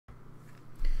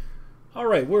All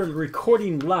right, we're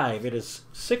recording live. It is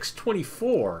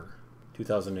 6/24,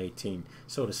 2018.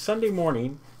 So it is Sunday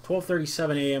morning,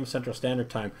 12:37 a.m. Central Standard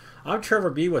Time. I'm Trevor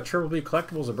B with Trevor B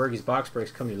Collectibles and Bergie's Box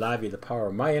Breaks, coming live via the power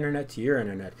of my internet to your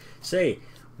internet. Say,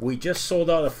 we just sold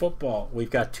out of football. We've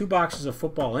got 2 boxes of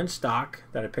football in stock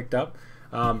that I picked up.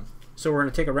 So we're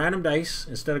going to take a random dice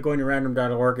instead of going to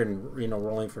random.org and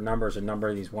rolling for numbers and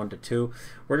number these 1 to 2.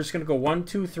 We're just going to go 1,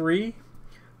 2, 3,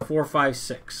 4, 5,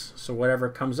 6. So whatever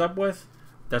it comes up with,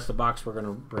 that's the box we're going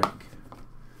to break.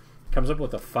 Comes up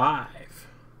with a 5.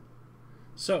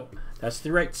 So that's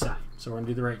the right side. So we're going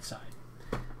to do the right side.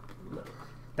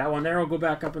 That one there will go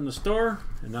back up in the store,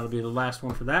 and that'll be the last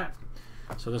one for that.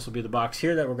 So this will be the box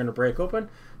here that we're going to break open.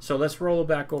 So let's roll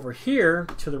back over here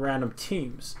to the random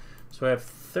teams. So I have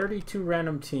 32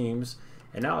 random teams,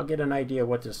 and now I'll get an idea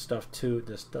what this stuff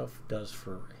does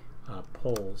for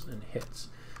pulls and hits.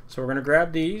 So we're going to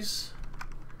grab these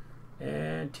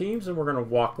and teams, and we're going to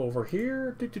walk over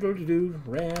here.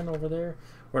 Ran over there.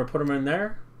 We're going to put them in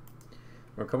there.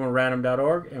 We're coming to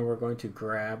random.org, and we're going to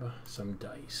grab some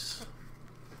dice.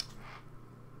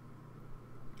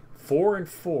 4 and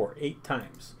 4, 8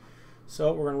 times.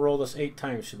 So we're going to roll this 8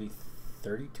 times. Should be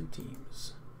 32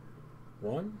 teams.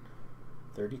 1,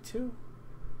 32,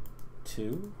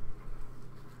 2.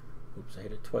 Oops, I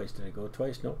hit it twice. Did I go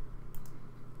twice? Nope.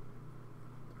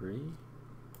 3,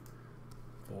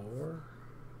 4,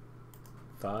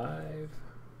 5,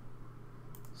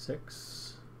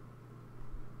 6,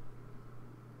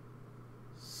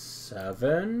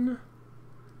 7.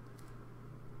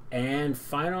 And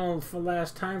final for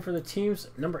last time for the teams,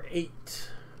 number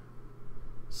 8.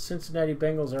 Cincinnati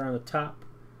Bengals are on the top.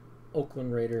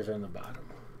 Oakland Raiders are on the bottom.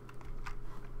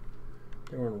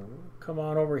 Then we're going to come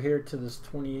on over here to this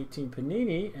 2018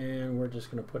 Panini, and we're just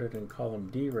going to put it in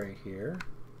column D right here.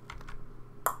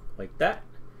 Like that.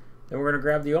 Then we're going to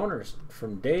grab the owners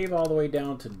from Dave all the way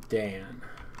down to Dan.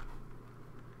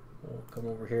 We'll come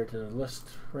over here to the list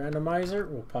randomizer.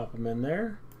 We'll pop them in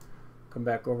there. Come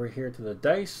back over here to the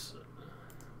dice.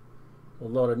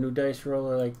 We'll load a new dice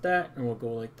roller like that, and we'll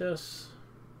go like this.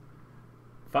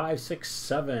 5, 6,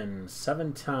 7.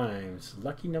 7 times.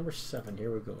 Lucky number 7.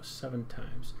 Here we go. 7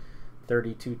 times.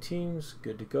 32 teams.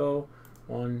 Good to go.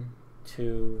 1,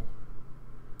 2,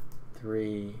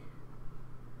 3,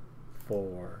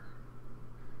 4.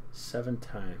 7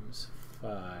 times.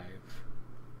 5,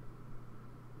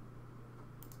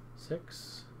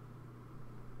 6.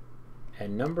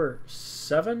 And number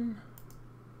 7.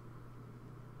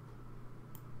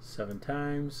 7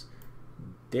 times.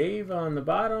 Dave on the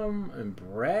bottom and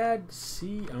Brad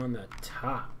C on the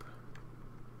top.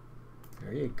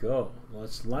 There you go.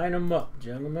 Let's line them up,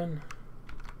 gentlemen.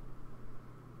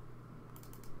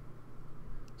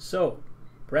 So,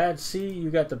 Brad C, you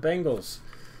got the Bengals.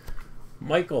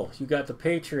 Michael, you got the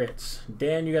Patriots.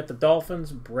 Dan, you got the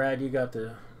Dolphins. Brad, you got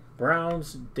the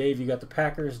Browns. Dave, you got the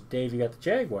Packers. Dave, you got the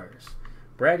Jaguars.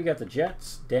 Brad, you got the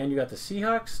Jets. Dan, you got the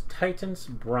Seahawks, Titans,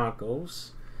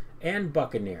 Broncos, and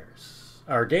Buccaneers.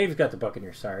 Or Dave's got the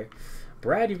Buccaneers, sorry.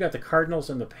 Brad, you've got the Cardinals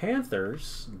and the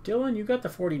Panthers. Dylan, you got the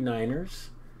 49ers.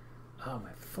 Oh,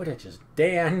 my foot itches.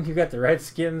 Dan, you got the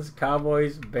Redskins,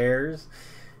 Cowboys, Bears.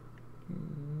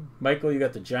 Michael, you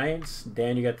got the Giants.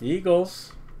 Dan, you got the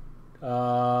Eagles.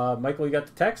 Michael, you got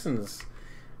the Texans.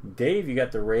 Dave, you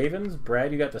got the Ravens.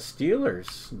 Brad, you got the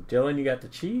Steelers. Dylan, you got the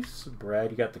Chiefs.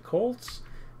 Brad, you got the Colts.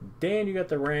 Dan, you got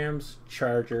the Rams,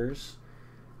 Chargers.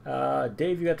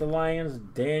 Dave, you got the Lions.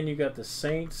 Dan, you got the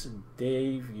Saints.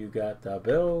 Dave, you got the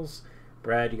Bills.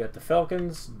 Brad, you got the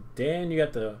Falcons. Dan, you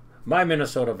got my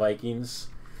Minnesota Vikings.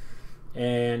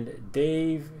 And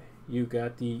Dave, you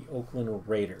got the Oakland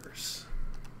Raiders.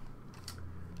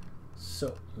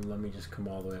 So let me just come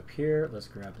all the way up here. Let's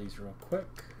grab these real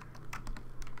quick.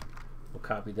 We'll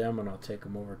copy them, and I'll take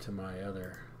them over to my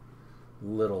other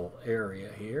little area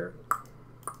here.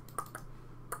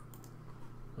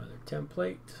 Another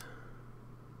template.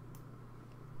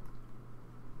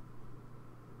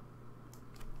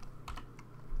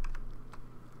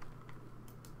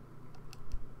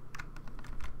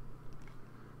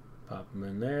 Pop them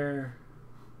in there.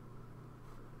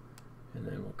 And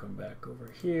then we'll come back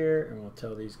over here, and we'll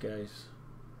tell these guys,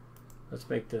 let's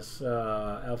make this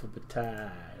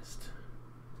alphabetized.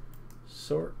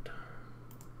 Sort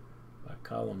by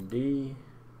column D.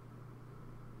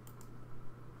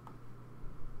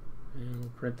 And we'll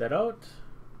print that out.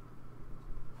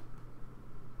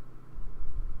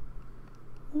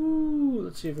 Ooh,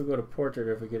 let's see if we go to portrait,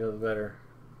 if we get a little better.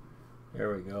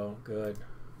 There we go. Good.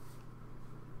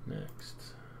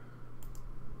 Next.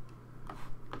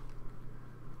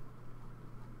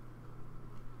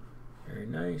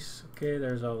 Very nice. Okay,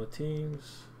 there's all the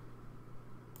teams.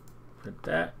 Print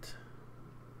that.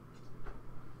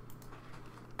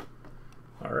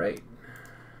 All right.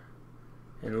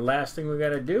 And the last thing we got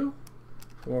to do,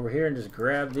 come over here and just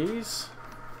grab these.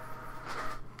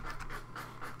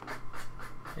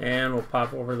 And we'll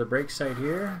pop over the break site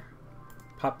here.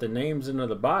 Pop the names into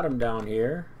the bottom down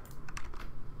here.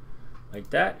 Like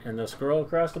that. And they'll scroll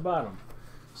across the bottom.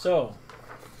 So,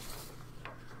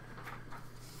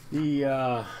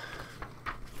 the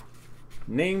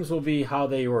names will be how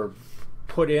they were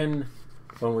put in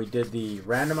when we did the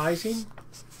randomizing.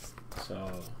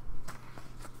 So,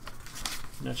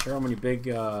 not sure how many big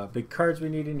cards we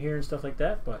need in here and stuff like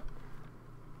that, but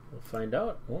we'll find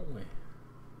out, won't we?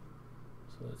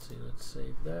 So let's see, let's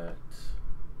save that.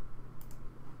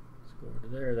 Let's go over to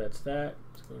there, that's that.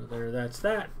 Let's go to there, that's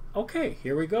that. Okay,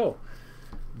 here we go.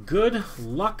 Good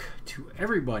luck to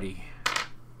everybody.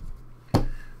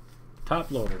 Top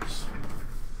loaders.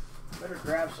 Better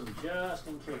grab some just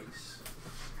in case.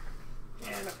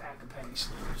 And a pack of penny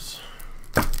sleeves.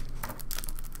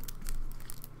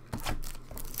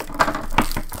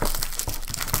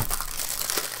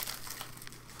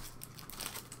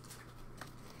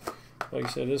 Like I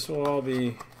said, this will all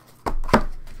be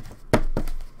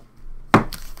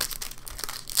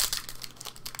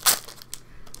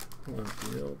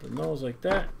open those like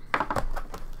that.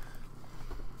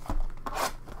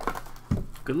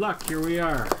 Good luck, here we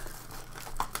are.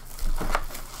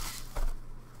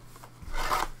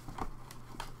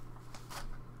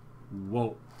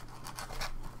 Whoa.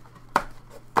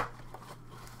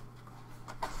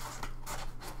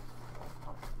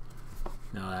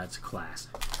 Now that's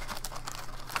classic.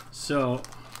 So,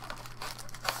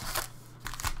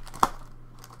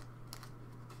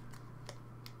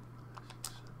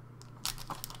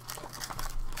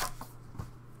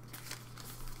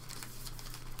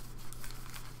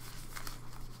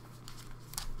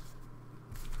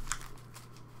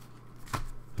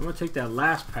 I'm going to take that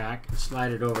last pack and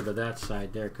slide it over to that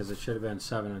side there because it should have been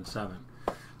 7 and 7.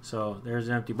 So there's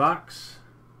an empty box.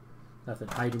 Nothing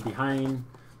hiding behind.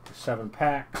 There's 7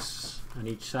 packs on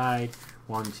each side.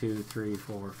 1, 2, 3,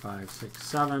 4, 5, 6,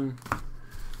 7.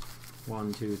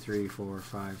 1, 2, 3, 4,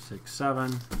 5, 6,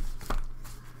 7.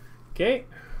 Okay.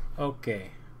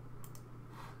 Okay.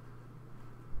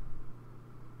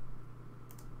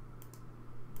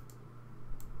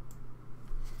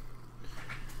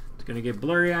 It's going to get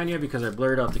blurry on you because I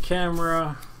blurred out the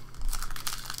camera.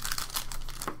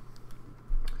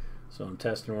 So I'm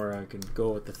testing where I can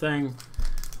go with the thing.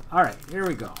 All right, here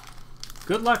we go.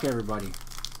 Good luck, everybody.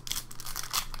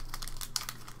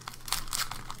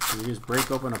 So we just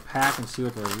break open a pack and see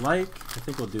what they're like. I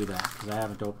think we'll do that because I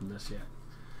haven't opened this yet.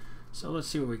 So let's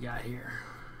see what we got here.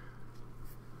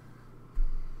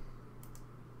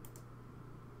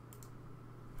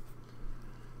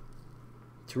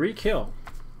 Tariq Hill.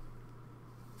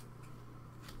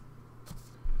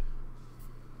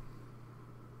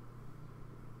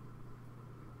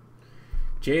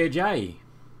 Jay Ajayi.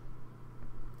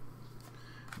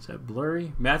 Is that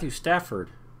blurry? Matthew Stafford.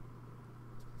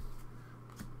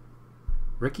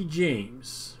 Ricky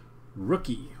James.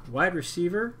 Rookie. Wide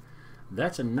receiver.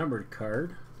 That's a numbered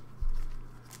card.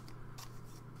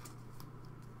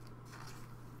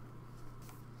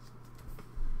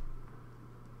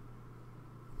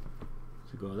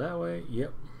 So go that way.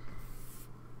 Yep.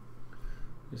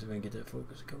 Let's see if I can get that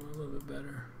focus to come a little bit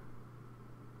better.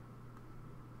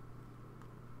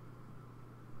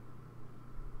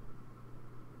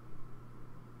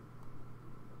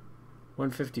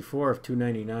 $154 of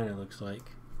 $299 it looks like.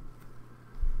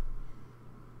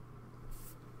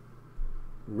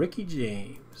 Ricky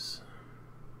James.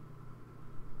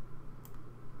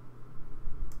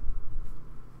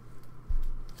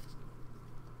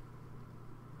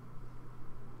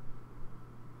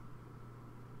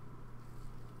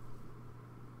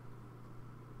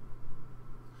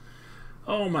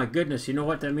 Oh my goodness, you know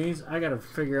what that means? I gotta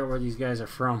figure out where these guys are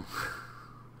from.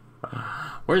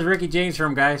 Where's Ricky James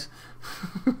from, guys?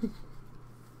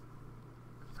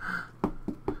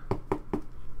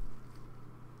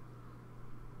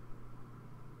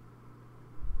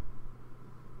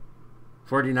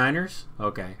 49ers?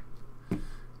 Okay.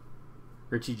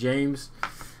 Richie James.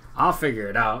 I'll figure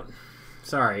it out.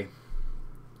 Sorry.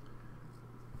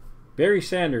 Barry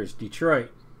Sanders,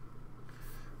 Detroit.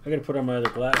 I gotta put on my other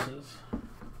glasses.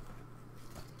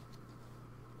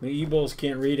 My e-bowls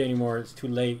can't read anymore. It's too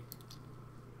late.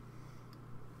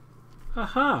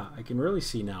 Aha! I can really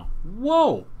see now.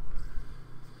 Whoa!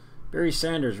 Barry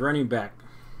Sanders, running back.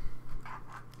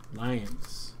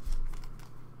 Lions.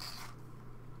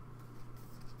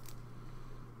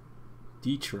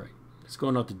 Detroit. It's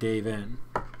going out to Dave N.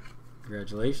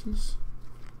 Congratulations.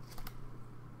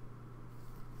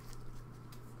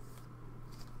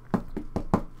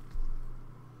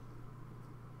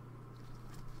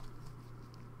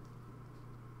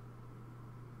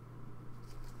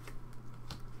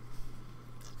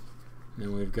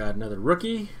 Then we've got another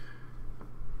rookie.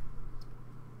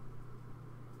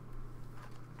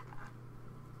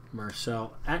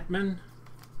 Marcel Aitman,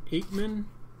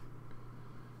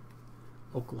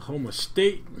 Oklahoma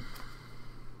State.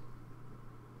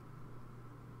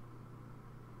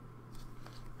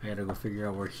 I gotta go figure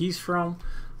out where he's from.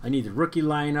 I need the rookie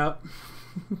lineup.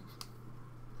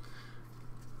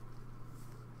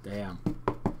 Damn.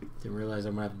 Didn't realize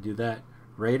I'm gonna have to do that.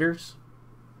 Raiders,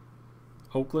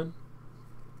 Oakland.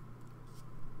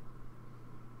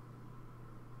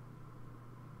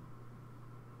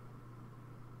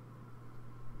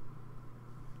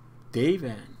 Dave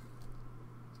N.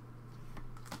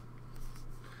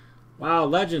 Wow,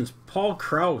 legends. Paul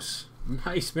Krause.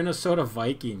 Nice. Minnesota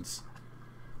Vikings.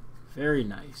 Very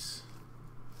nice.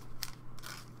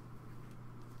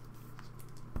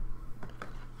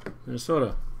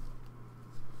 Minnesota.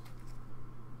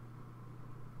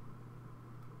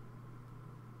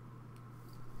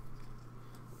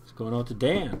 It's going out to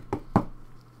Dan.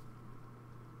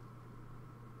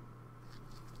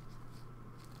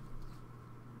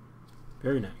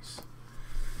 Very nice.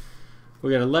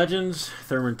 We got a Legends,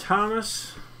 Thurman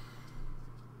Thomas,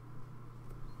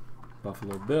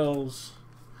 Buffalo Bills.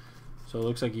 So it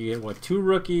looks like you get, what, 2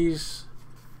 rookies,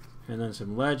 and then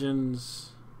some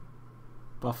Legends,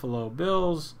 Buffalo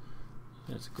Bills.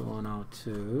 That's going out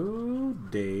to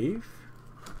Dave.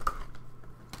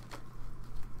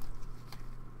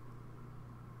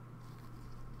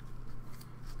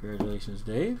 Congratulations,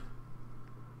 Dave.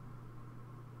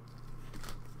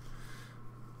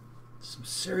 Some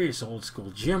serious old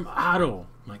school. Jim Otto.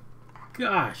 My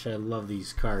gosh, I love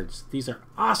these cards. These are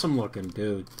awesome looking,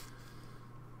 dude.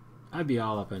 I'd be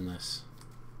all up in this.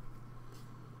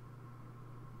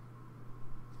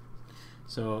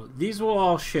 So these will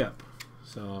all ship.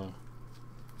 So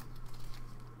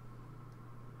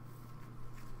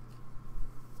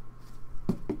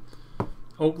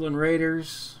Oakland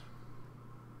Raiders.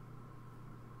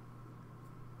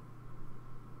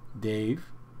 Dave.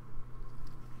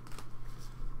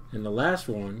 And the last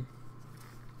one,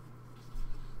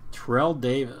 Terrell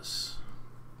Davis.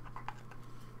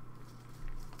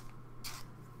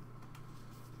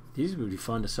 These would be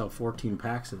fun to sell 14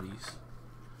 packs of these.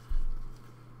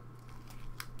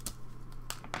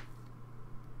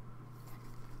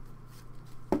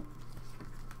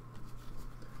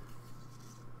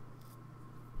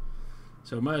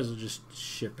 So I might as well just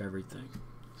ship everything.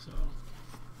 So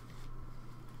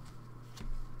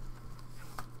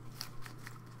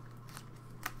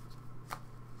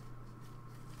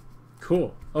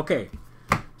cool. Okay.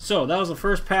 So that was the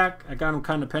first pack. I got them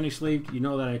kind of penny sleeved. You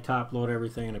know that I top load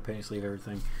everything and I penny sleeve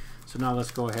everything. So now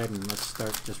let's go ahead and let's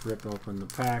start just ripping open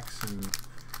the packs and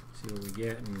see what we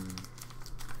get. And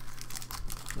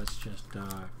let's just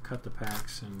cut the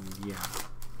packs and yeah.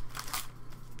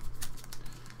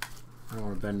 I don't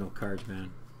want to bend no cards,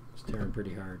 man. It's tearing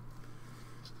pretty hard.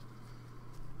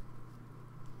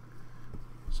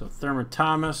 So Thurman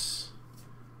Thomas,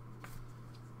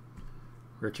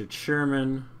 Richard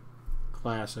Sherman,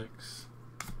 Classics,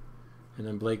 and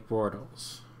then Blake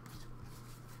Bortles.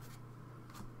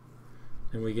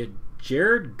 Then we get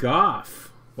Jared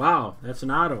Goff. Wow, that's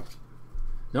an auto.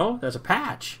 No, that's a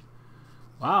patch.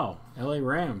 Wow, LA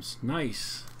Rams.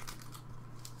 Nice.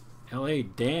 LA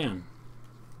Dan.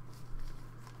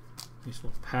 Nice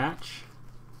little patch.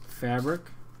 Fabric.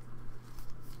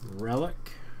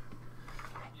 Relic.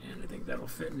 And I think that'll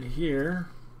fit into here.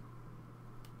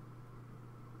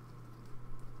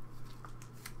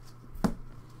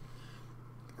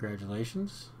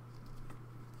 Congratulations.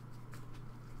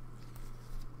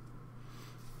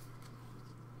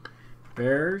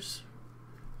 Bears.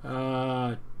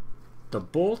 The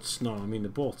Bolts. No, I mean the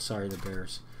Bolts. Sorry, the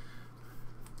Bears.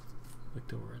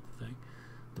 Looked over at the thing.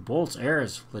 The Bolts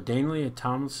heirs. LaDainian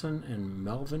Tomlinson and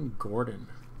Melvin Gordon.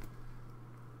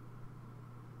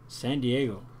 San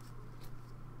Diego.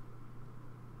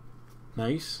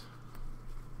 Nice.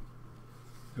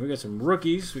 And we got some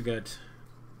rookies. We got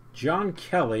John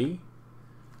Kelly,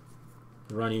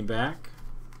 running back.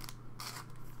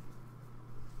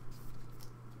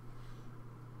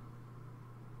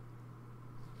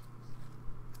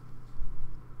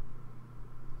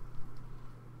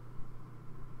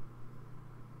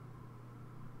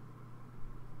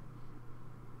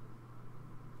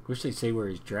 Wish they'd say where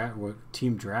he's what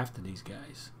team drafted these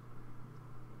guys.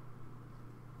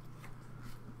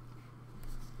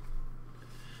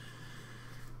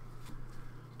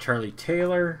 Charlie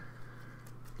Taylor,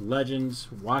 Legends,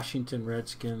 Washington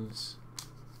Redskins.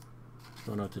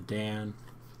 Going out to Dan.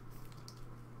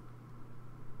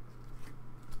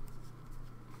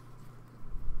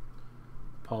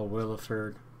 Paul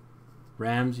Williford.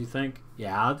 Rams, you think?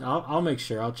 Yeah, I'll make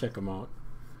sure. I'll check them out.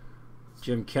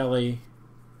 Jim Kelly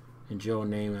and Joe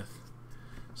Namath.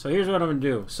 So here's what I'm going to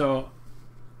do. So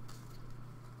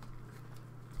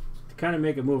to kind of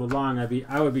make it move along,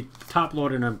 I would be top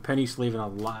loading on penny sleeving a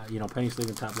lot, penny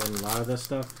sleeving, top loading a lot of this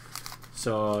stuff.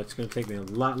 So it's going to take me a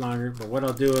lot longer. But what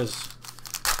I'll do is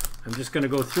I'm just going to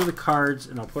go through the cards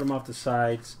and I'll put them off the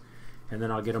sides, and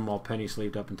then I'll get them all penny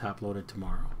sleeved up and top loaded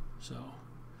tomorrow. So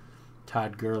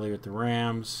Todd Gurley with the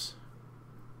Rams.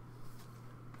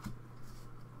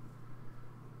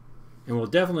 And we'll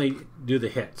definitely do the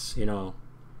hits, Devontae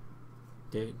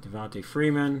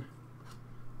Freeman.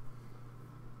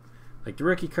 Like the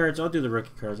rookie cards, I'll do the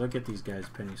rookie cards. I'll get these guys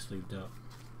penny sleeved up.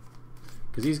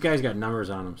 Because these guys got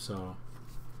numbers on them, so.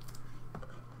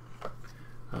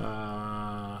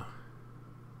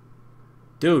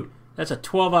 Dude, that's a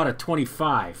 12 out of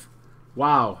 25.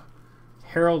 Wow.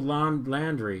 Harold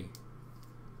Landry.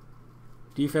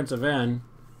 Defensive end.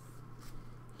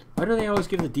 Why do they always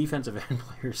give the defensive end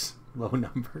players low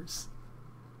numbers?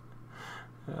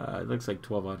 It looks like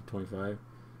 12 out of 25.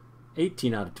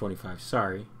 18 out of 25.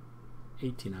 Sorry.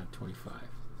 18 out of 25.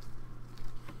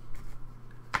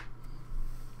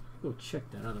 Go check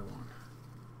that other one.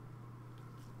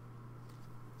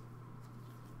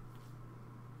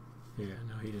 Yeah,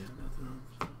 no, he didn't have nothing on.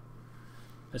 So.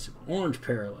 That's an orange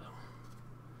parallel.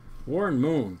 Warren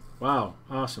Moon. Wow,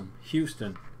 awesome.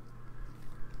 Houston.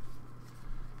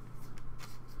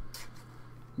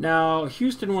 Now,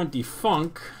 Houston went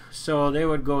defunct, so they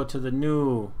would go to the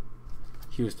new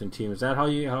Houston team. Is that how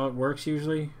it works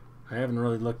usually? I haven't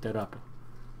really looked that up.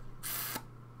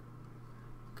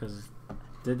 Because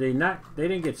did they not? They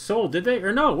didn't get sold, did they?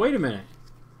 Or no? Wait a minute.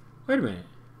 Wait a minute.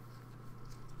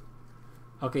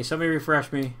 Okay, somebody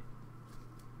refresh me.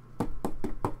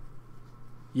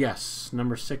 Yes,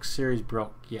 number 6 series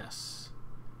broke. Yes.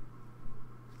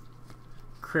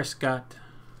 Chris got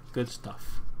good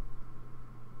stuff.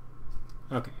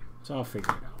 Okay, so I'll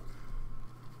figure it out.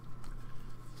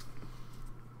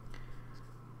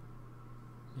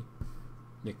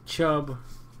 Nick Chubb.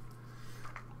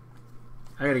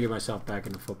 I got to get myself back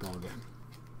into football again.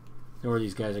 Know where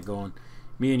these guys are going.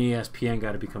 Me and ESPN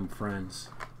got to become friends.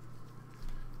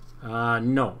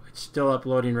 No, it's still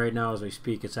uploading right now as we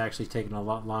speak. It's actually taking a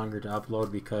lot longer to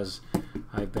upload because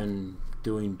I've been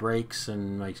doing breaks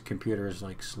and my computer is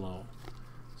like slow.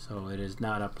 So it is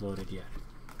not uploaded yet.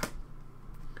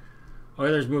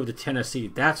 Oilers moved to Tennessee.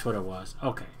 That's what it was.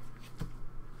 Okay.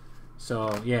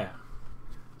 So, yeah.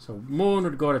 So Moon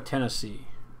would go to Tennessee.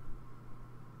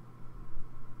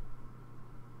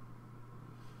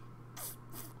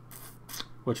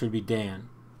 Which would be Dan.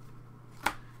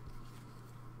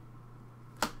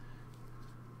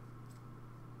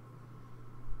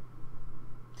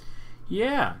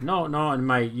 Yeah, no, and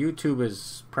my YouTube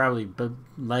is probably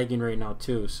lagging right now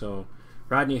too. So,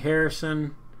 Rodney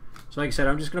Harrison. So, like I said,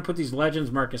 I'm just going to put these legends: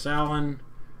 Marcus Allen,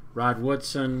 Rod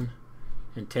Woodson,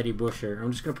 and Teddy Busher.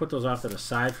 I'm just going to put those off to the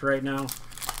side for right now.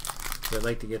 So I'd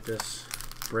like to get this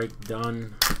break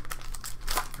done,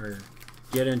 or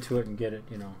get into it and get it,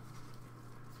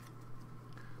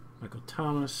 Michael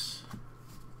Thomas.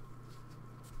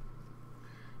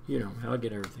 I'll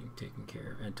get everything taken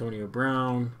care of. Antonio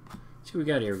Brown. Let's see what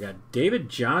we got here. We got David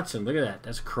Johnson. Look at that.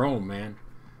 That's chrome, man.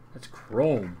 That's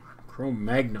chrome. Chrome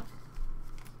Magnum.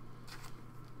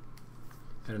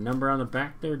 Got a number on the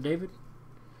back there, David?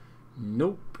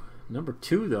 Nope. Number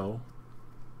 2, though.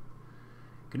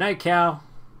 Good night, Cal.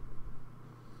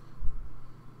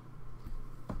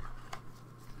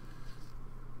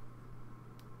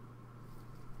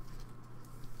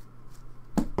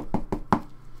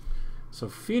 So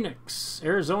Phoenix,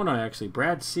 Arizona, actually.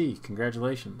 Brad C.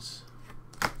 Congratulations.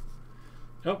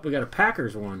 Oh, we got a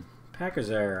Packers one.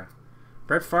 Packers era.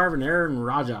 Brett Favre and Aaron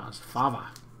Rodgers. Fava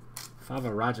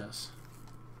Rodgers.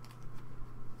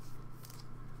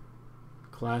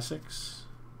 Classics.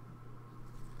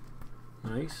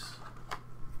 Nice.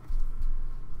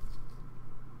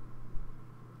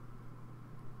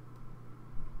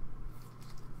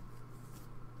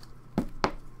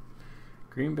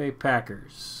 Green Bay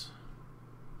Packers.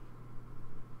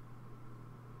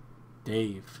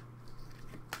 Dave.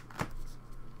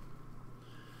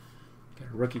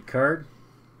 Got a rookie card.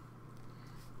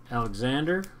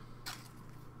 Alexander.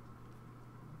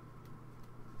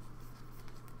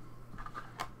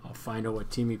 I'll find out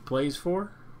what team he plays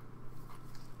for.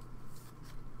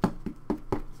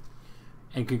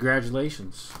 And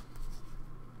congratulations.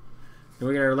 Then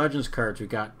we got our Legends cards. We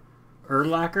got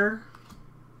Urlacher,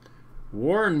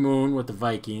 Warren Moon with the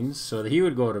Vikings, so that he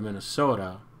would go to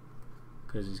Minnesota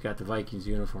because he's got the Vikings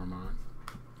uniform on.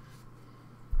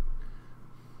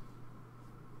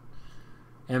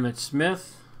 Emmett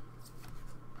Smith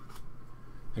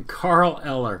and Carl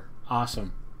Eller.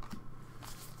 Awesome.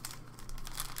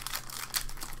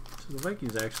 So the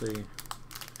Vikings actually,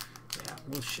 yeah,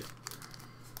 well, shit.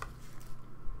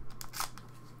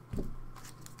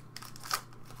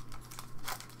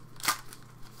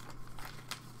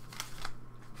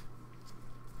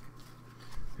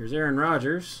 Here's Aaron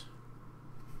Rodgers,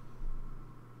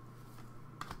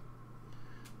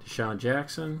 Deshaun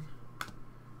Jackson,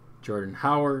 Jordan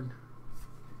Howard,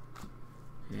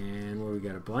 and what we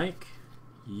got, a blank?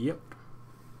 Yep.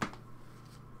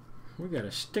 We got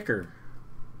a sticker.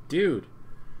 Dude,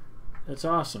 that's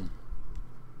awesome.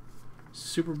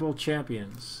 Super Bowl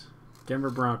champions, Denver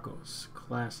Broncos,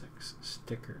 Classics,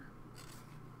 sticker.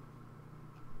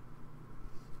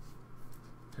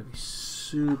 Gotta be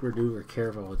super duper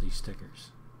careful with these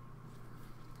stickers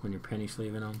when you're penny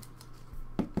sleeving them.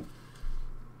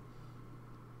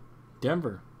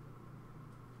 Denver.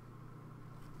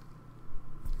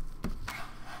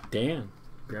 Dan,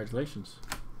 congratulations.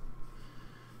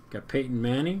 Got Peyton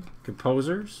Manning,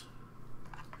 composers.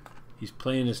 He's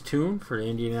playing his tune for the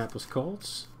Indianapolis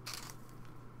Colts.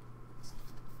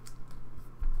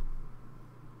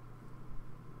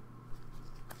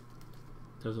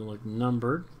 Doesn't look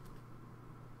numbered.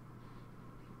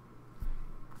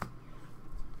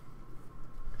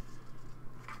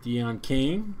 Deion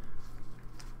Kane,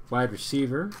 wide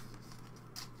receiver,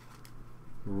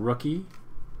 rookie.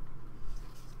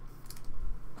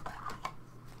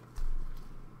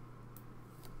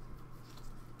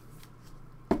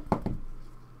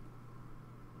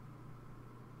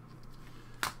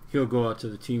 He'll go out to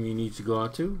the team he needs to go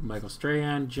out to. Michael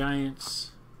Strahan,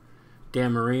 Giants.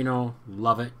 Dan Marino,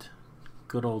 love it.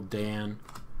 Good old Dan.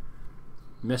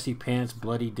 Messy Pants,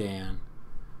 Bloody Dan.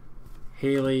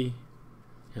 Haley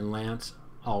and Lance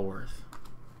Allworth.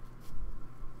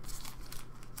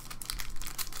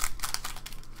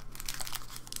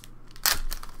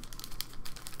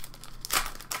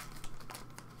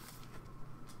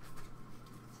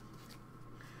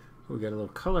 We got a little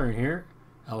color in here.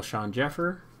 Alshon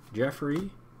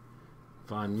Jeffrey,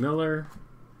 Von Miller,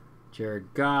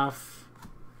 Jared Goff,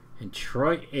 and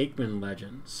Troy Aikman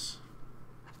Legends.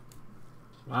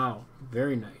 Wow,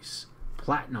 very nice.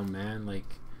 Platinum, man,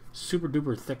 like super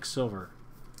duper thick silver.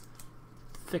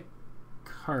 Thick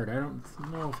card. I don't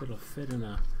know if it'll fit in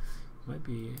a, might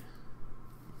be,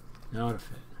 no, it'll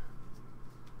fit.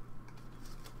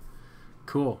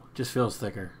 Cool, just feels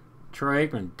thicker. Troy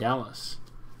Aikman, Dallas.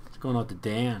 It's going out to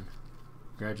Dan.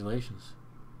 Congratulations.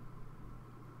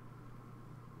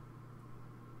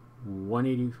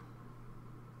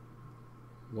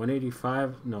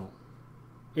 185, no,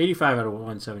 85 out of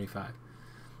 175.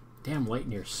 Damn, light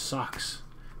in your socks.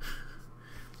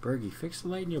 Bergie, fix the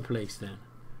light in your place then.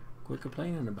 Quit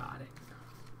complaining about it.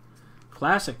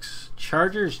 Classics,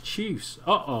 Chargers, Chiefs.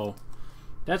 Uh-oh,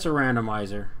 that's a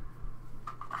randomizer.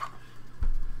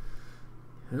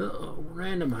 Uh-oh,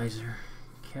 randomizer.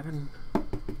 Kevin.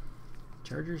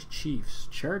 Chargers, Chiefs,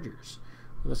 Chargers.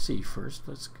 Let's see first.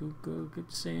 Let's go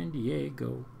get San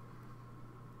Diego.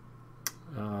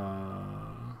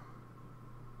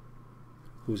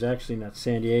 Who's actually not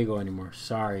San Diego anymore?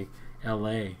 Sorry,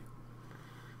 L.A.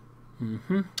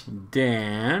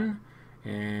 Dan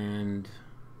and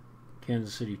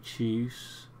Kansas City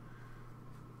Chiefs.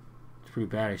 It's pretty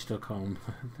bad. I still call them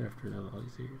after all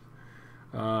these years.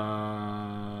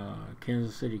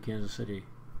 Kansas City.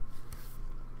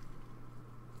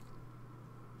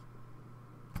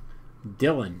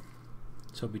 Dylan.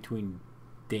 So between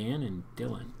Dan and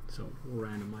Dylan. So we'll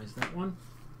randomize that one.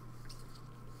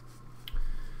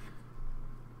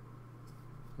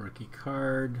 Rookie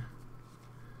card.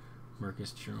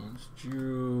 Marcus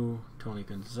Jones-Drew. Tony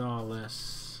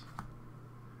Gonzalez.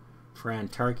 Fran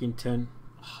Tarkington.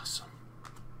 Awesome.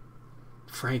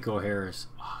 Franco Harris.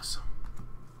 Awesome.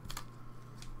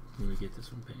 Let me get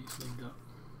this one penny sleeved up.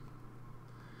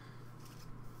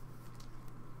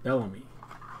 Bellamy.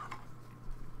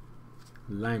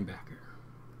 Linebacker.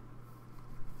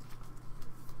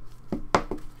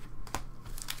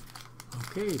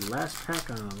 Okay, last pack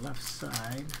on the left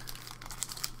side.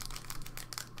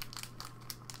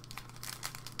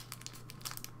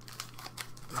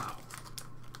 Wow.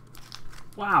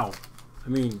 Wow. I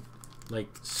mean, like,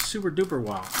 super duper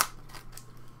wow.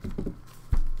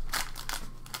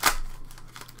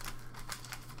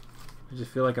 I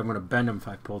just feel like I'm going to bend them if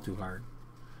I pull too hard.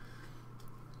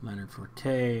 Leonard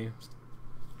Forte,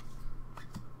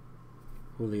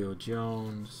 Julio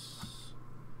Jones,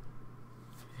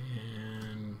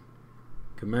 and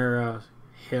Camara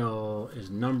Hill is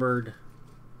numbered.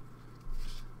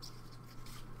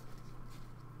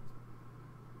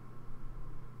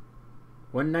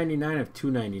 $199 of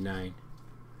 $299.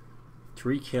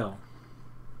 Tyreek Hill,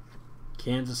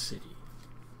 Kansas City.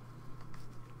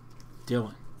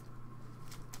 Dylan.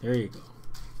 There you go.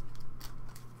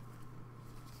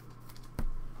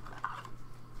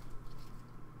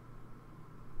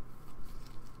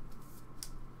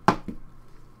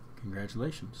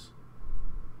 Congratulations.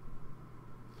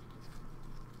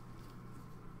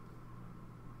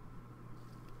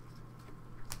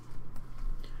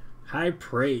 High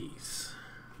praise.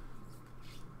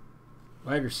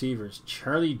 Wide receivers,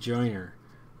 Charlie Joyner,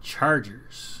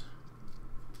 Chargers,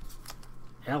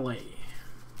 LA.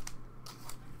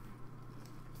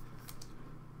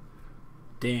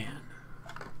 Dan.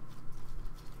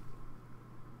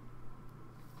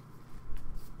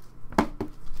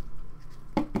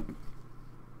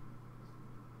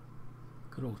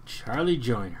 Good old Charlie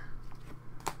Joyner.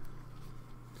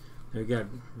 There we got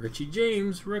Richie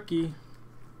James, rookie.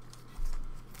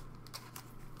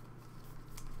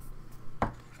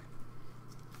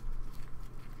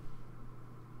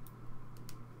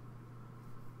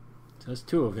 So that's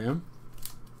two of him.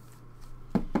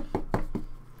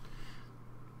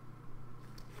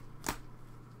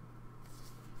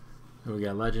 And we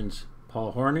got Legends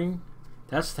Paul Hornung.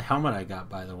 That's the helmet I got,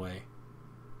 by the way.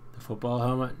 The football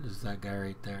helmet is that guy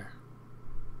right there.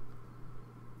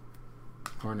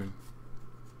 Hornung.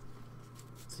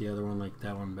 It's the other one like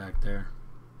that one back there.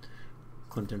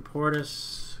 Clinton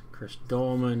Portis, Chris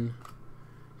Dolman,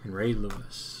 and Ray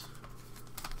Lewis.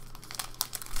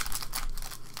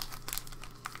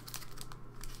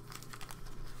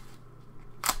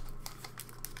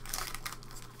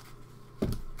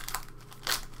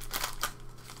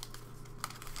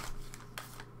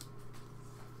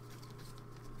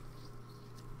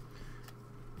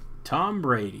 Tom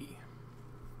Brady,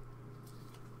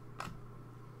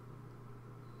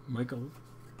 Michael,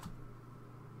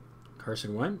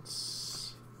 Carson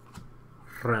Wentz,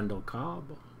 Randall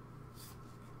Cobb,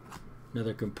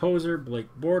 another composer, Blake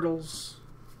Bortles,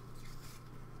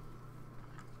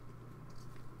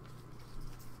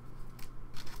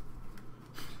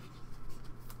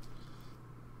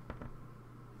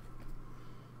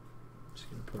 just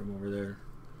gonna put him over there.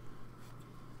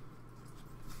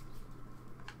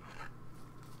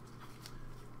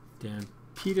 Dan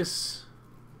Pettis,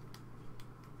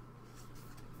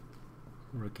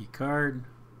 rookie card.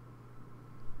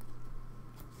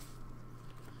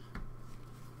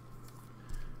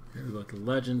 Here we go with the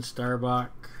legend,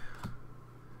 Starbuck,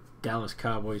 Dallas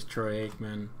Cowboys, Troy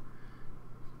Aikman,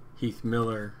 Heath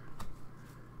Miller,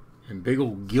 and big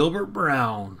old Gilbert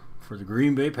Brown for the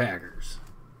Green Bay Packers.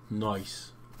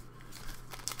 Nice.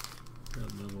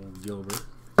 Got little old Gilbert.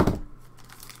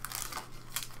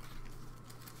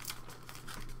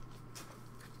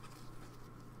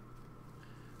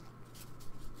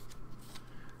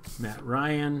 Matt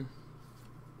Ryan,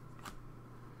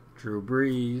 Drew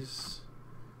Brees,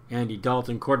 Andy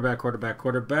Dalton,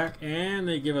 quarterback, and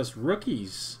they give us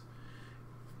rookies.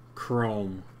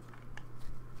 Chrome.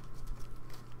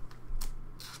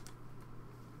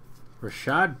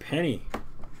 Rashad Penny,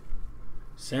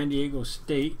 San Diego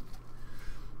State.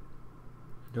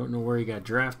 Don't know where he got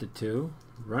drafted to.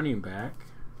 Running back.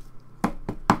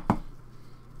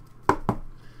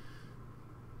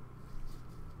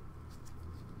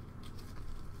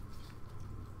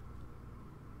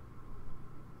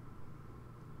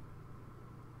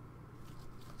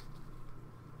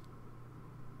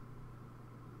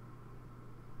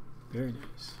 Very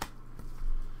nice.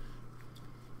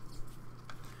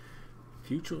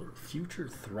 Future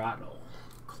Throttle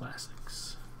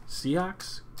Classics.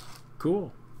 Seahawks?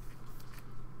 Cool.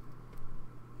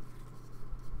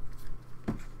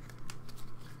 You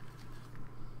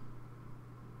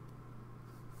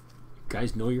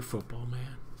guys know your football,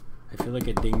 man. I feel like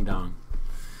a ding dong.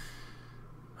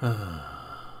 Oh.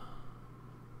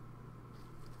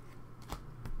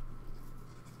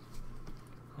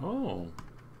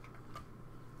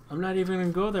 I'm not even going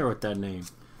to go there with that name.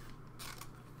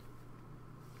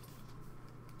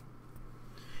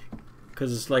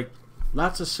 Because it's like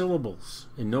lots of syllables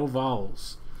and no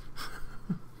vowels.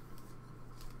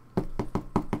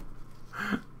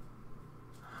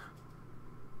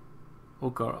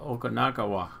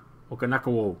 Okanakawa.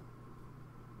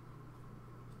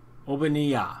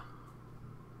 Obania.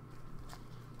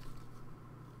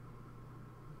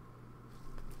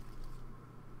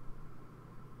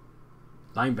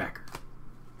 linebacker.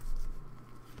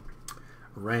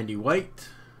 Randy White,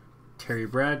 Terry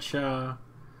Bradshaw,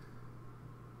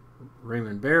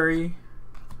 Raymond Berry,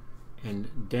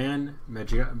 and Dan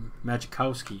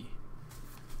Majkowski,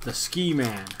 the ski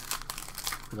man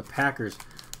for the Packers.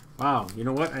 Wow, you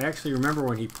know what? I actually remember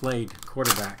when he played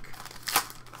quarterback.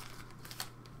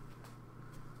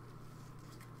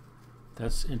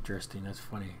 That's interesting. That's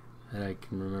funny that I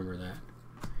can remember that.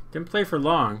 Didn't play for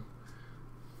long.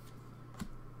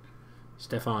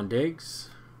 Stephon Diggs.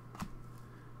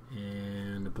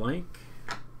 And a blank.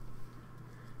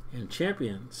 And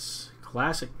champions.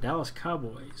 Classic Dallas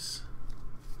Cowboys.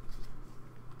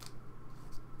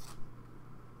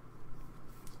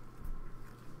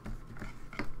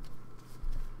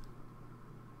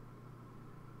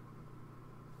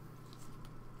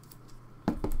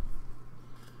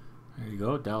 There you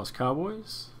go, Dallas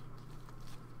Cowboys.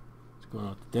 It's going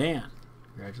out to Dan.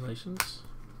 Congratulations.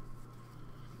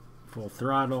 Full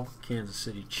Throttle, Kansas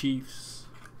City Chiefs.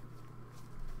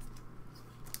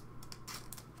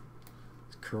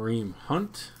 It's Kareem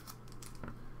Hunt,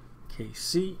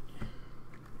 KC.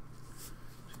 Just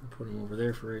going to put him over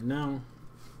there for right now.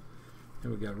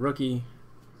 Then we got rookie,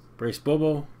 Brace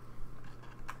Bobo.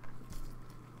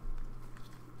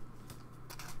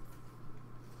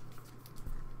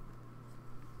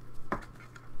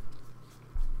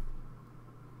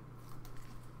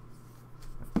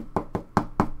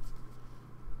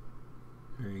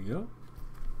 There you go.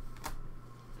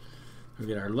 We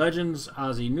get our legends: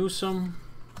 Ozzie Newsome,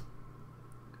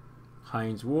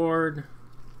 Hines Ward,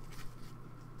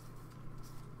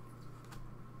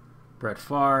 Brett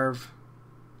Favre,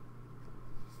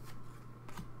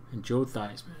 and Joe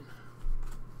Theismann.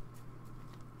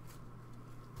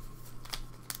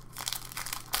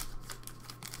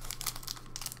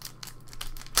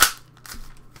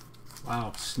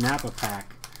 Wow,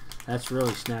 Snap-a-Pack. That's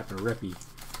really snap-a-rippy.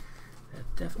 That's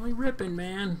definitely ripping,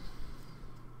 man.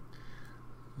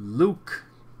 Luke.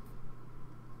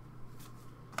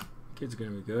 Kid's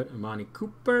going to be good. Amani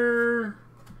Cooper.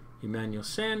 Emmanuel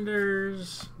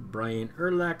Sanders. Brian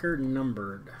Urlacher,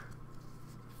 numbered.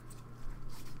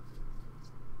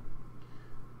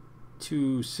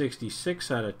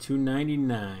 266 out of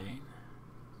 299.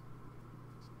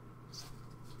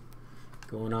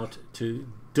 Going out to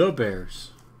the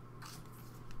Bears.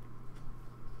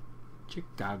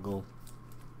 Chicago.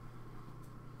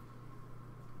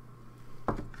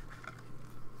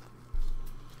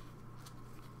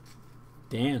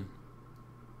 Dan.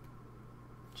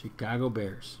 Chicago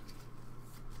Bears.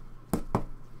 There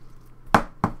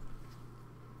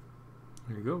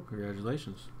you go.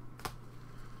 Congratulations.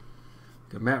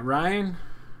 Got Matt Ryan,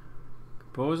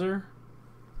 composer.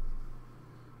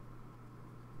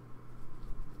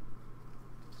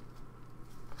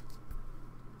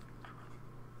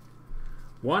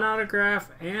 One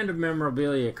autograph and a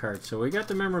memorabilia card. So we got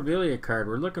the memorabilia card.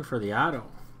 We're looking for the auto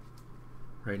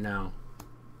right now.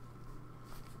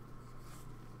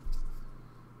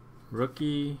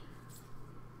 Rookie.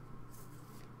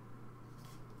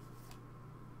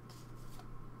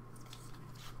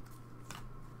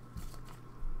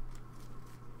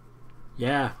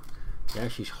 Yeah,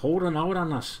 she's holding out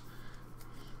on us.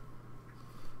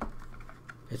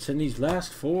 It's in these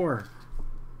last four.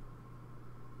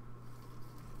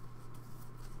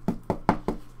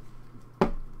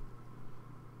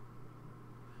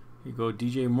 You go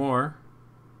DJ Moore,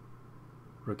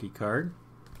 rookie card.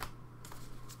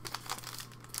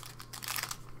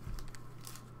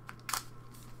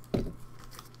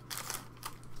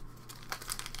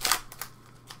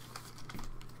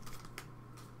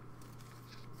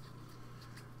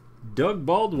 Doug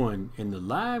Baldwin in the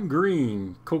lime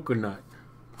green coconut.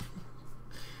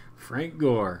 Frank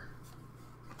Gore.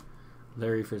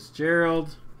 Larry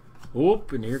Fitzgerald.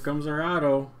 Oop, and here comes our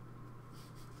auto.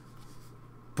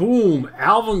 Boom!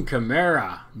 Alvin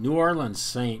Kamara. New Orleans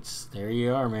Saints. There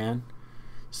you are, man.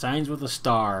 Signs with a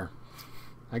star.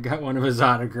 I got one of his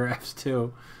autographs,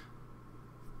 too.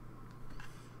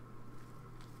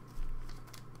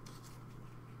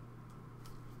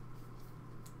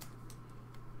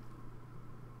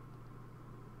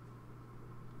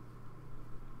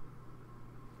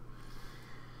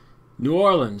 New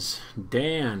Orleans,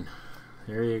 Dan.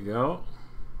 There you go.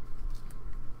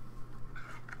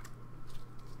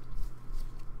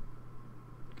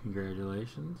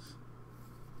 Congratulations.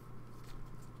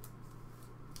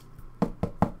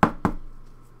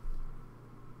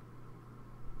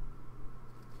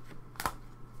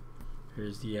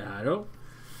 Here's the auto.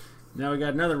 Now we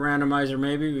got another randomizer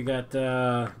maybe. We got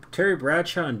Terry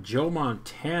Bradshaw and Joe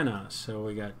Montana. So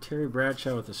we got Terry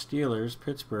Bradshaw with the Steelers,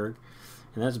 Pittsburgh.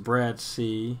 And that's Brad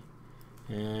C.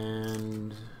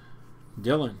 and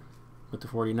Dylan with the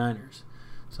 49ers.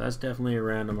 So that's definitely a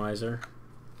randomizer.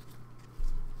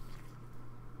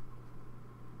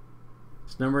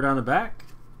 It's numbered on the back.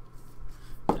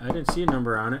 I didn't see a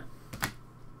number on it.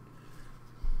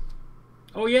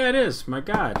 Oh yeah, it is. My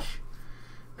gosh,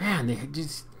 man, they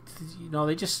just, you know,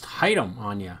 they just hide them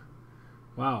on you.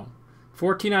 Wow,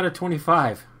 14 out of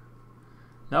 25.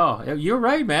 No, you're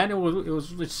right, man.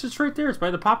 It sits right there. It's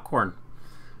by the popcorn.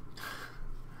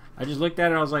 I just looked at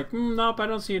it and I was like, nope, I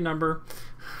don't see a number.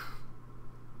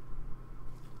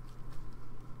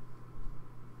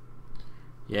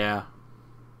 Yeah.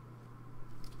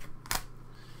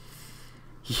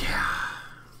 Yeah.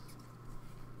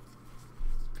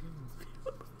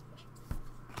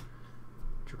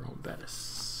 Jerome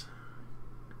Bettis.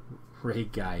 Ray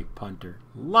Guy, punter.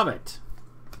 Love it.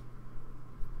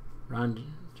 Ron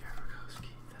Jaworkowski.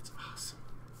 That's awesome.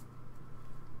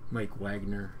 Mike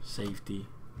Wagner, safety.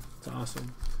 It's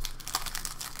awesome.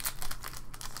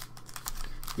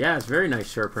 Yeah, it's very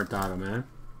nice short print auto, man.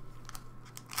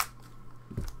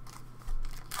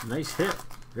 Nice hit.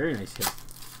 Very nice hit.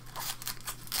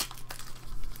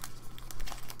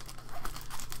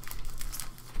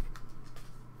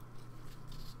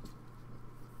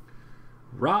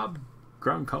 Rob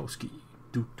Gronkowski.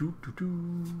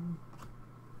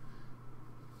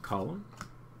 Colin.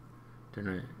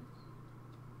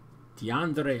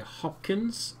 DeAndre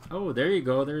Hopkins. Oh, there you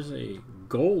go. There's a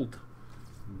gold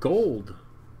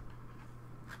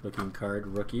looking card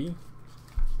rookie.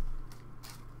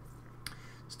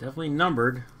 It's definitely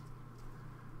numbered.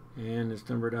 And it's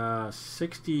numbered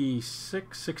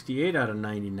 66, 68 out of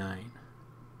 99.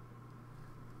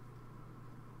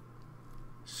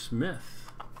 Smith.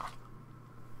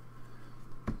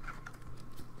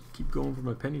 Keep going for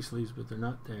my penny sleeves, but they're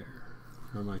not there.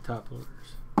 Or my top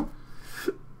loaders.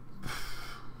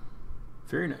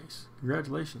 Very nice.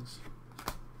 Congratulations.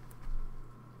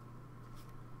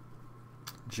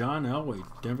 John Elway,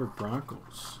 Denver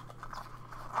Broncos.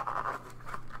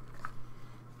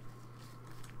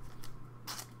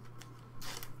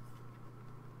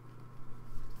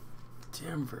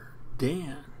 Denver,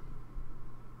 Dan.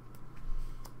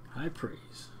 High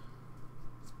praise.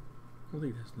 I don't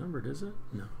think that's numbered, is it?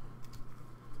 No.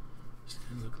 Just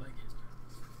didn't look like it.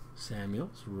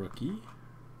 Samuels, rookie.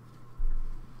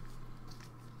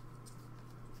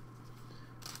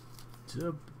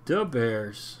 The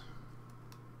Bears.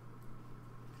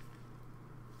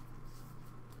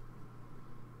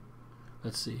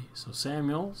 Let's see. So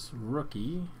Samuels,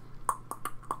 rookie.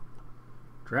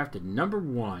 Drafted number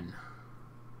 1.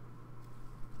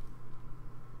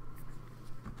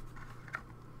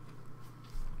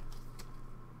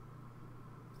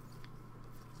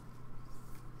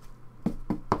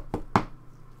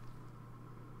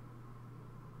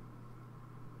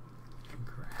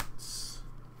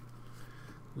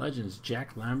 Legends,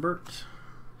 Jack Lambert,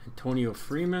 Antonio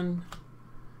Freeman,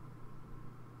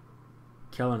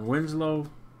 Kellen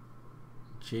Winslow,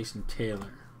 Jason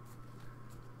Taylor.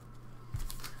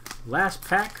 Last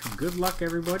pack. Good luck,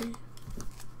 everybody.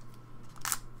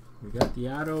 We got the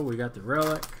auto, we got the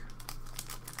relic.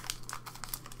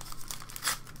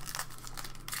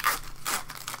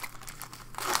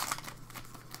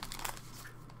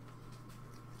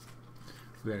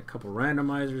 We got a couple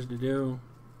randomizers to do.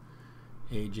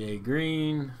 AJ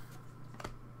Green,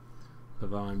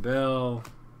 Le'Veon Bell,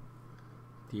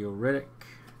 Theo Riddick,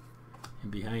 and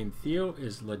behind Theo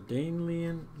is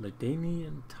LaDainian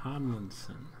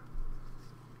Tomlinson.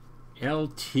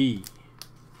 LT.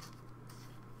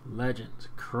 Legends,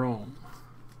 Chrome.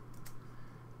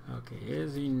 Okay,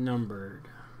 is he numbered?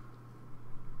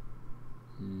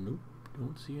 Nope,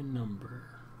 don't see a number.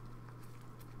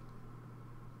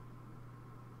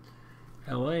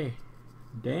 LA,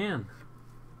 Dan.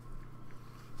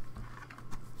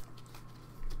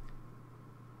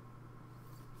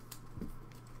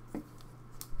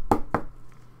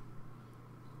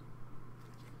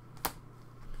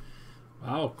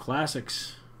 Wow,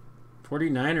 classics.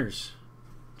 49ers.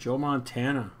 Joe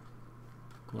Montana.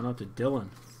 Going out to Dylan.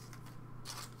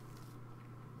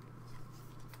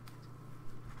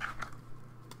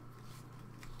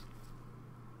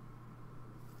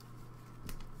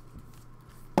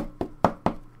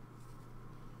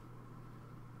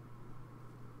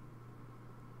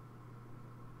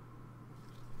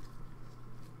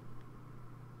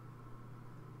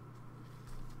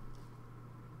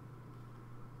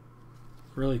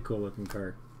 Really cool looking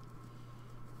card.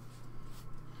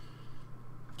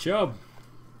 Chubb.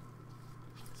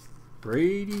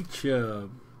 Brady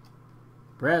Chubb.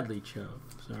 Bradley Chubb,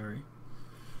 sorry.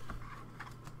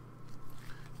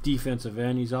 defensive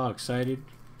end. He's all excited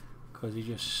because he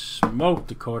just smoked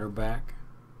the quarterback.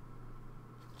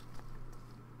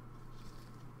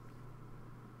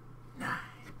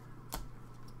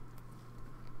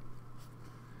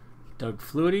 Doug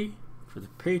Flutie for the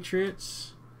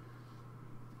Patriots.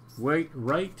 Right,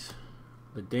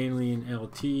 Ladanian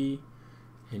LT,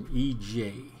 and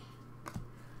EJ.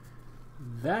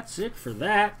 That's it for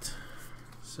that.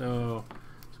 So,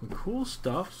 some cool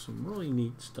stuff, some really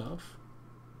neat stuff.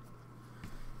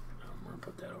 I'm going to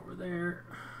put that over there.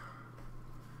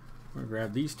 We're going to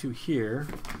grab these two here.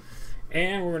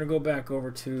 And we're going to go back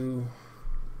over to...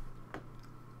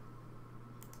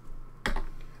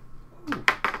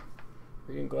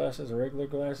 reading glasses and regular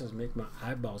glasses make my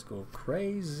eyeballs go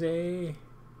crazy.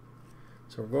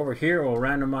 So we'll go over here. We'll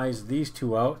randomize these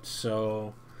two out.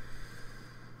 So,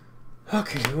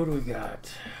 okay, what do we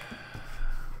got?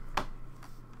 Let's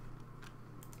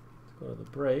go to the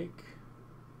break.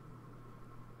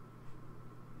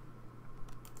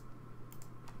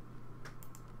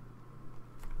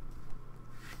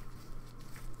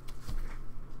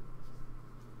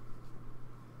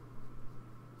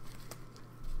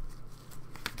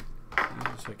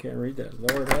 I can't read that.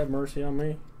 Lord have mercy on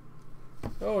me.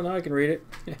 Oh, now I can read it.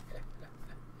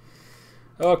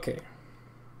 Okay.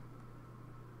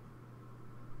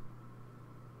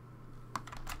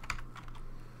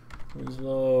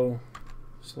 Winslow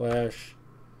 /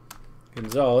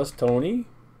 Gonzalez, Tony.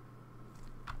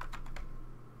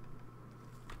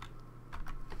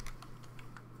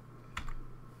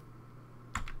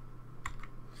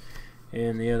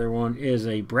 And the other one is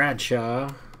a Bradshaw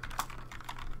 /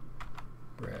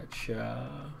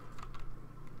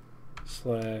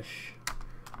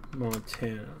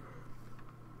 Montana.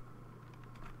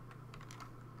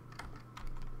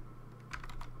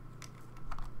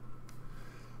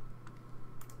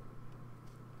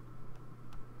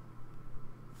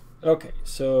 Okay,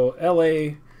 so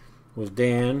LA was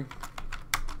Dan,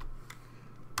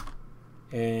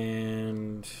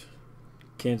 and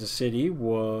Kansas City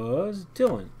was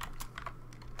Dylan.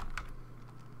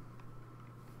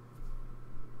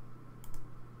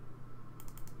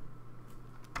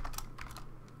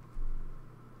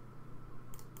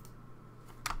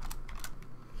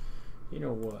 You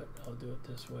know what? I'll do it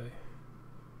this way.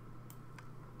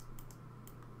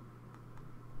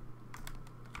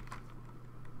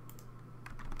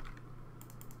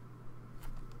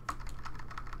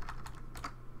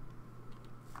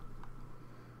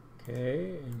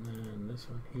 Okay, and then this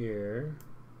one here.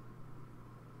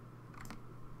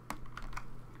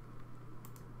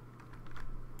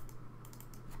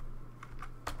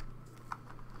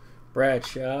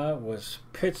 Bradshaw was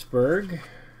Pittsburgh.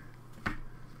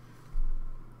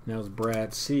 That was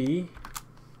Brad C.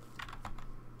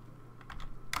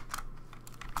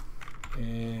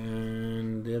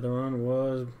 And the other one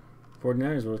was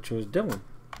 49ers, which was Dylan.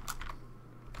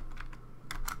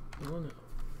 Oh, no.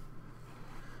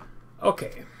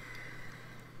 Okay.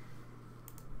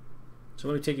 So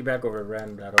let me take you back over to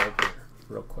random.org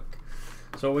real quick.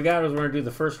 So what we got is we're going to do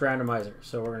the first randomizer.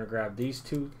 So we're going to grab these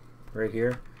two right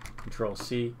here. Control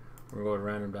C. We're going to go to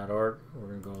random.org. We're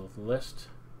going to go with the list.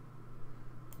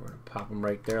 We're going to pop them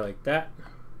right there like that.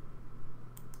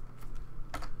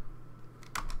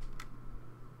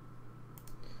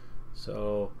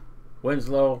 So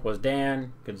Winslow was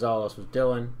Dan. Gonzalez was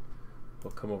Dylan. We'll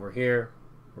come over here.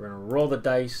 We're going to roll the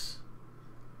dice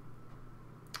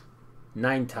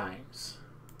 9 times.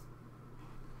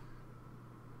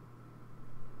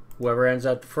 Whoever ends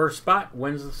at the first spot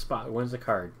wins the spot, wins the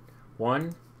card.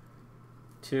 1,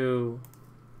 2,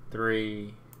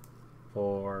 3,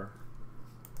 4,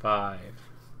 5,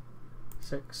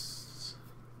 6,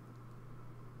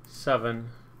 7,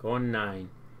 going 9,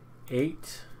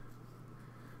 8.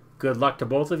 Good luck to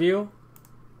both of you.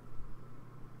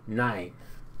 9.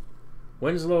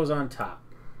 Winslow's on top.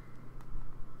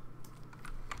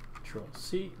 Control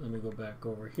C. Let me go back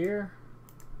over here.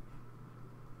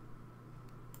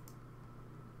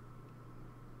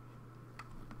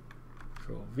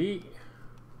 Control V.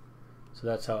 So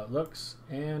that's how it looks.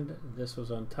 And this was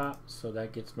on top, so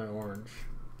that gets my orange.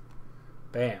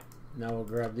 Bam. Now we'll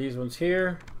grab these ones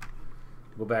here.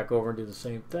 Go back over and do the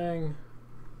same thing.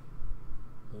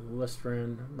 List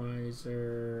randomizer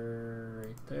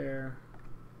right there.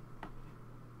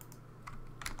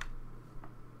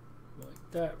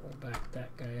 Like that. We'll back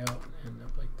that guy out and end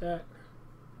up like that.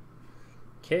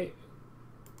 Okay.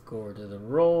 Go over to the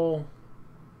roll.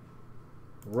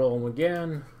 Roll them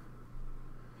again.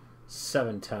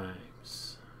 7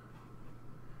 times.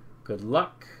 Good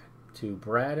luck to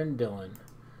Brad and Dylan.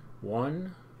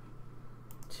 1,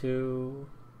 2,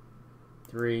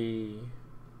 3,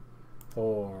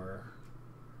 4,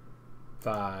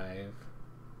 5,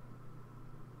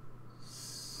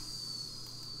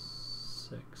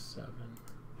 6, 7.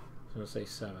 I'm going to say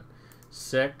 7.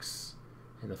 6.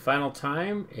 And the final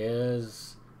time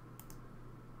is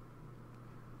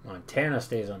Montana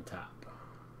stays on top.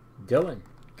 Dylan,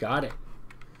 got it.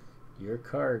 Your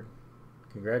card.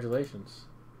 Congratulations.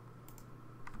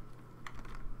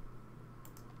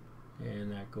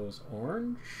 And that goes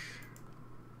orange.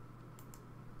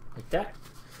 Like that.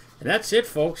 And that's it,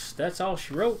 folks. That's all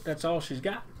she wrote. That's all she's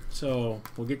got. So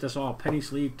we'll get this all penny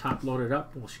sleeve, top loaded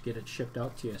up. We'll get it shipped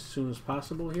out to you as soon as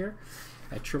possible here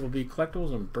at Triple B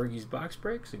Collectibles and Bergie's Box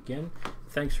Breaks. Again,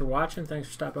 thanks for watching. Thanks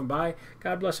for stopping by.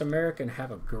 God bless America and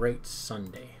have a great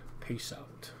Sunday. Peace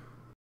out.